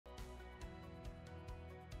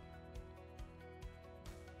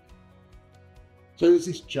So there's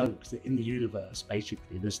this joke that in the universe,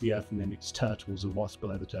 basically, there's the Earth and then it's turtles, and what's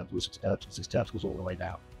below the turtles, it's turtles all the way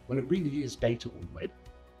down. Well, it really is data all the way down.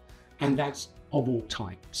 And that's of all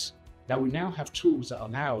types. Now, we now have tools that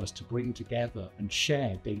allow us to bring together and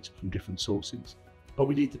share data from different sources, but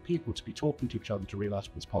we need the people to be talking to each other to realize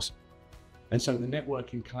what's possible. And so the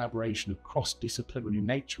networking collaboration of cross-disciplinary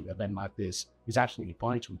nature of an event like this is absolutely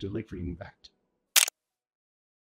vital to delivering that.